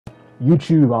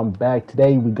YouTube, I'm back.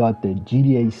 Today we got the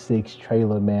GTA 6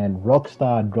 trailer, man.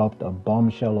 Rockstar dropped a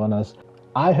bombshell on us.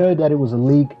 I heard that it was a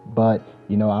leak, but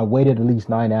I waited at least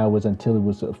 9 hours until it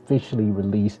was officially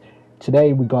released.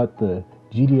 Today we got the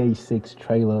GTA 6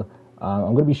 trailer.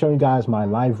 I'm gonna be showing you guys my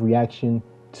live reaction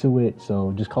to it,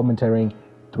 so just commentating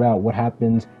throughout what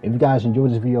happens. If you guys enjoyed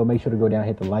this video, make sure to go down,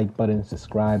 hit the like button,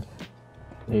 subscribe.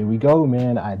 Here we go,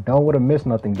 man. I don't want to miss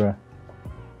nothing, bruh.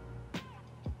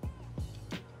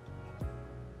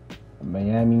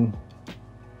 Miami,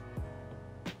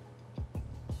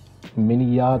 mini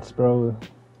yachts, bro.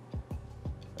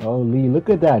 Holy, look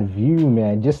at that view,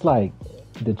 man. Just like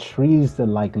the trees, the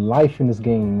life in this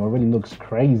game already looks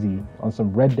crazy on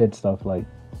some Red Dead stuff, like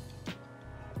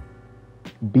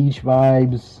beach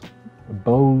vibes,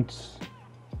 boats.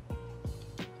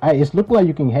 It's look like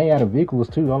you can hang out of vehicles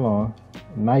too. Hold on,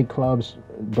 nightclubs,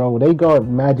 bro. They got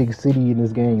Magic City in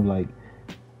this game, like.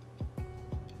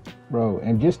 Bro,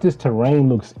 and just this terrain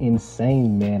looks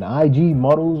insane, man. IG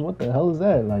models, what the hell is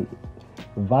that? Like,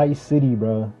 Vice City,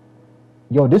 bro.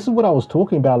 Yo, this is what I was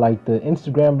talking about, like the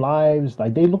Instagram lives.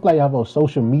 Like, they look like they have a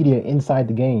social media inside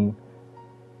the game.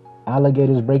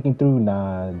 Alligators breaking through.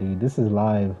 Nah, dude, this is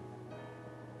live.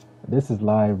 This is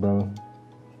live, bro.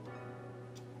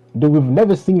 Dude, we've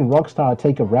never seen Rockstar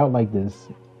take a route like this.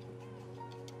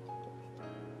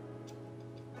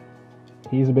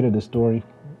 Here's a bit of the story.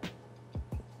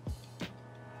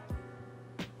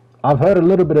 I've heard a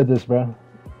little bit of this, bro.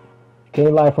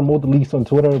 Can't lie from all the leaks on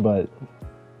Twitter, but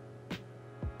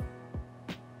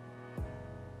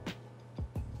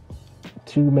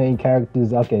two main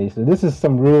characters. Okay, so this is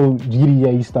some real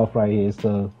GTA stuff right here.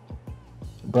 So,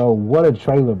 bro, what a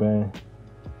trailer, man.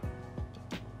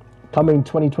 Coming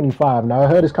 2025. Now, I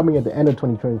heard it's coming at the end of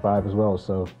 2025 as well.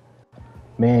 So,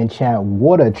 man, chat,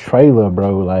 what a trailer,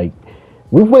 bro. Like,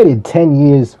 we've waited 10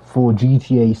 years for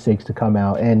GTA 6 to come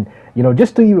out, and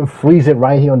just to even freeze it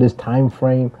right here on this time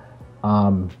frame,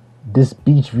 this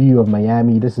beach view of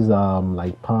Miami, this is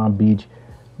like Palm Beach,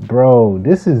 bro.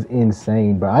 This is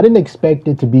insane, bro. I didn't expect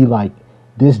it to be like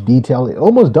this detailed. It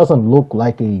almost doesn't look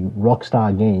like a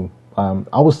Rockstar game.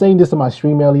 I was saying this in my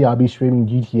stream earlier. I'll be streaming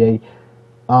GTA.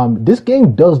 This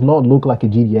game does not look like a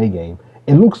GTA game.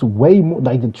 It looks way more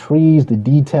like the trees, the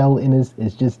detail in this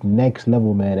is just next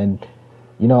level, man. And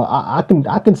I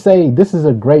can say this is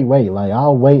a great wait. Like,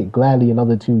 I'll wait gladly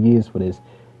another 2 years for this.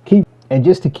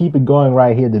 Just to keep it going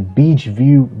right here, the beach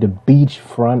view, the beach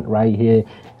front right here.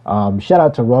 Shout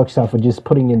out to Rockstar for just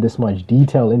putting in this much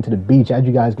detail into the beach. As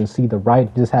you guys can see, the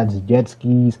right just has jet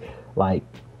skis, like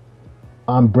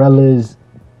umbrellas,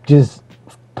 just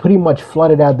pretty much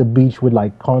flooded out the beach with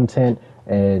like content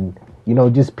and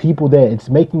just people there. It's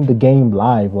making the game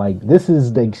live. Like, this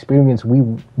is the experience we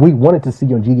wanted to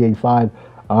see on GTA 5.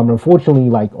 Unfortunately,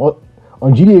 like on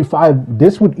GTA 5,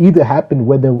 this would either happen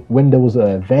when there was an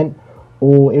event,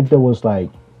 or if there was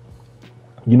like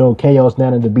chaos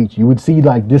down at the beach. You would see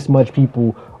like this much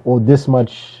people, or this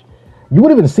much. You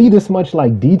wouldn't even see this much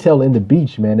like detail in the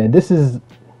beach, man. And this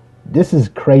is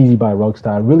crazy by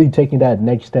Rockstar, really taking that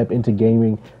next step into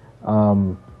gaming.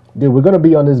 Dude, we're gonna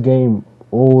be on this game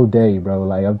all day, bro.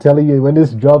 Like, I'm telling you, when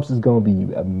this drops, it's gonna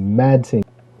be a mad thing.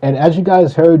 And as you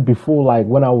guys heard before, like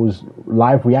when I was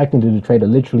live reacting to the trailer,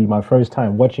 literally my first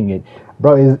time watching it,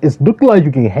 bro, it's looking like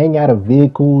you can hang out of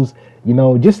vehicles. I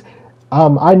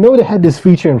know they had this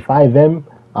feature in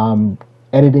 5M,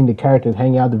 editing the characters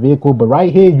hanging out the vehicle, but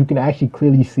right here you can actually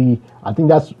clearly see. I think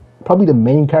that's probably the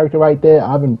main character right there.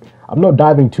 I'm not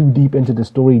diving too deep into the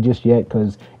story just yet,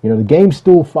 because the game's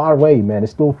still far away, man.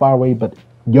 It's still far away, but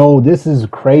yo, this is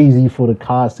crazy for the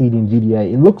car seat in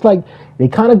GTA. It looks like they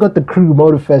kind of got the Crew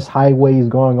Motorfest highways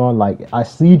going on. Like, I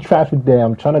see traffic there.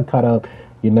 I'm trying to cut up,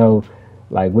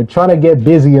 like, we're trying to get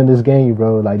busy in this game,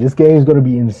 bro. Like, this game is going to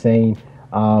be insane.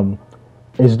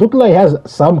 It's looking like it has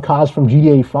some cars from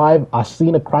GTA 5. I've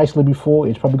seen a Chrysler before.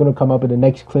 It's probably going to come up in the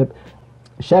next clip.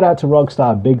 Shout out to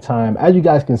Rockstar big time. As you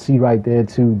guys can see right there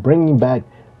too, bringing back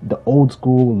the old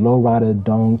school lowrider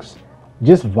donks.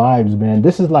 Just vibes, man.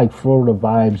 This is like Florida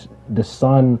vibes. The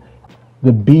sun,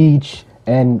 the beach,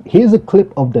 and here's a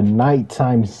clip of the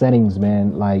nighttime settings,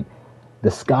 man. Like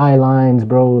the skylines,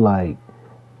 bro. Like,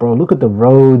 bro, look at the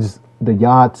roads, the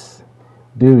yachts.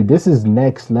 Dude, this is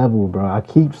next level, bro. I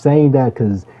keep saying that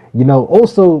because,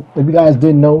 also, if you guys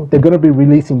didn't know, they're going to be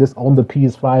releasing this on the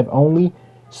PS5 only.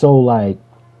 So, like,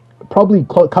 probably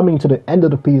coming to the end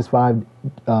of the PS5,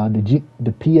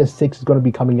 the PS6 is going to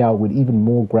be coming out with even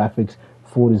more graphics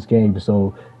for this game.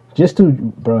 So just to,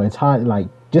 bro, it's hard, like,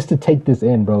 just to take this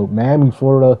in, bro. Miami,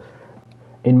 Florida,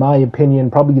 in my opinion,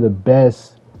 probably the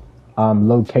best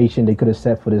location they could have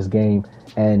set for this game.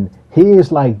 And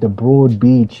here's like the Broad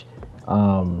Beach,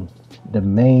 the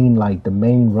main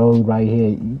road right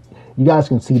here. You guys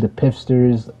can see the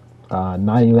Pipsters,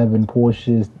 911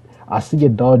 Porsches. I see a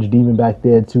Dodge Demon back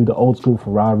there too, the old school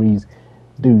Ferraris.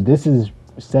 Dude, this is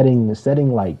setting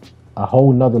like a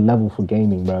whole nother level for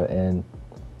gaming, bro. And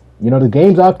you know, the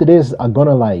games after this are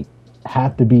gonna like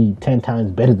have to be 10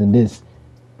 times better than this.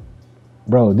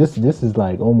 Bro, this is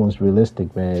like almost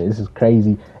realistic, man. This is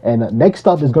crazy. And next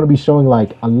up is gonna be showing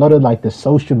like a lot of like the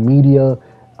social media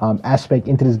aspect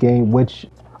into this game, which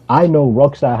I know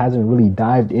Rockstar hasn't really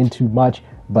dived into much,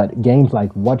 but games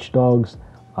like Watch Dogs,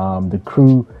 The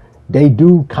Crew, they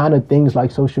do kind of things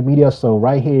like social media. So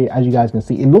right here, as you guys can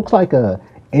see, it looks like a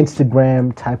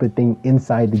Instagram type of thing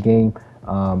inside the game.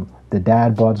 The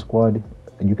Dad Bod Squad,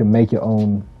 you can make your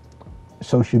own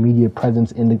social media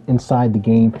presence inside the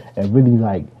game and really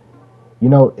like, you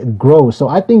know, it grows. So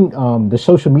I think the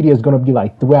social media is going to be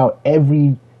like throughout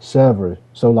every server.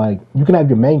 So like you can have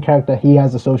your main character, he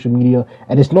has a social media,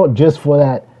 and it's not just for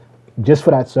that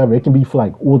server. It can be for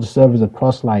like all the servers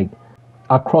across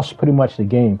pretty much the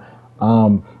game.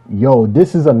 Yo,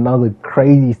 this is another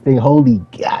crazy thing. Holy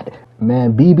God,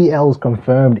 man, BBL is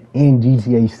confirmed in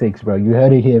GTA 6, bro. You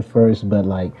heard it here first. But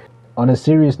like, on a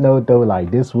serious note though,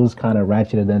 like this was kind of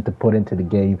ratchet than to put into the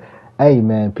game. Hey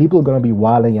man, people are gonna be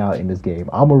wilding out in this game.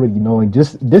 I'm already knowing.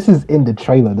 Just this is in the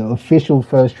trailer, the official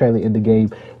first trailer in the game.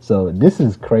 So this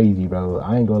is crazy, bro.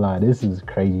 I ain't gonna lie, this is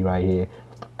crazy right here.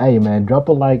 Hey man, drop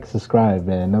a like, subscribe,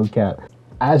 man. No cap.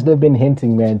 As they've been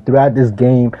hinting, man, throughout this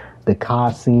game, the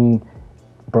car scene,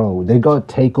 bro, they got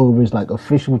takeovers, like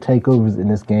official takeovers in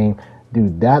this game.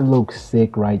 Dude, that looks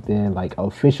sick right there. Like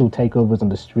official takeovers on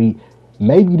the street.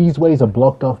 Maybe these ways are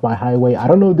blocked off by highway. I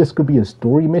don't know if this could be a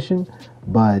story mission,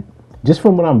 but just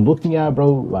from what I'm looking at,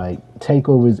 bro, like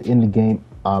takeovers in the game,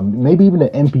 maybe even the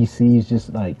NPCs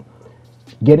just like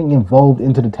getting involved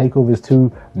into the takeovers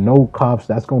too. No cops,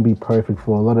 that's gonna be perfect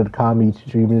for a lot of the car meet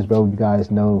streamers, bro. You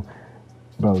guys know,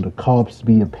 bro, the cops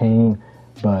be a pain,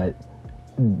 but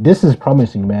this is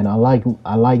promising, man. I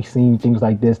like seeing things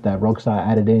like this that Rockstar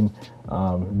added in.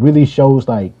 Really shows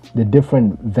like the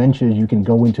different ventures you can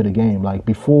go into the game. Like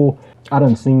before, I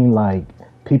done seen like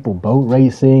people boat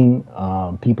racing,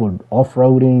 people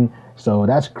off-roading. So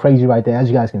that's crazy right there. As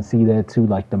you guys can see there too,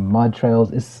 like the mud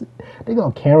trails. They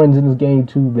got Karens in this game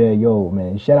too, man. Yo,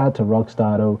 man, shout out to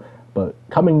Rockstar though. But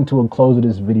coming to a close of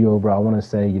this video, bro, I want to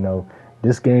say, you know,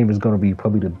 this game is gonna be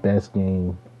probably the best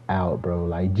game out, bro.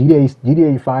 Like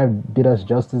GTA 5 did us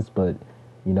justice, but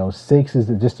you know, 6 is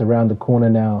just around the corner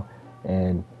now.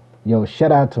 And yo,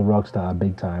 shout out to Rockstar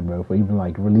big time, bro, for even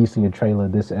like releasing a trailer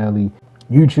this early.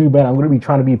 YouTube, man, I'm going to be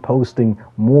trying to be posting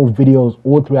more videos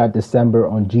all throughout December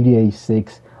on GTA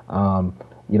 6.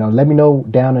 You know, let me know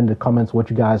down in the comments what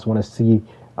you guys want to see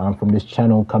from this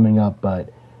channel coming up.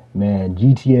 But man,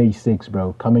 GTA 6,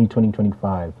 bro, coming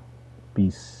 2025.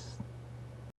 Peace.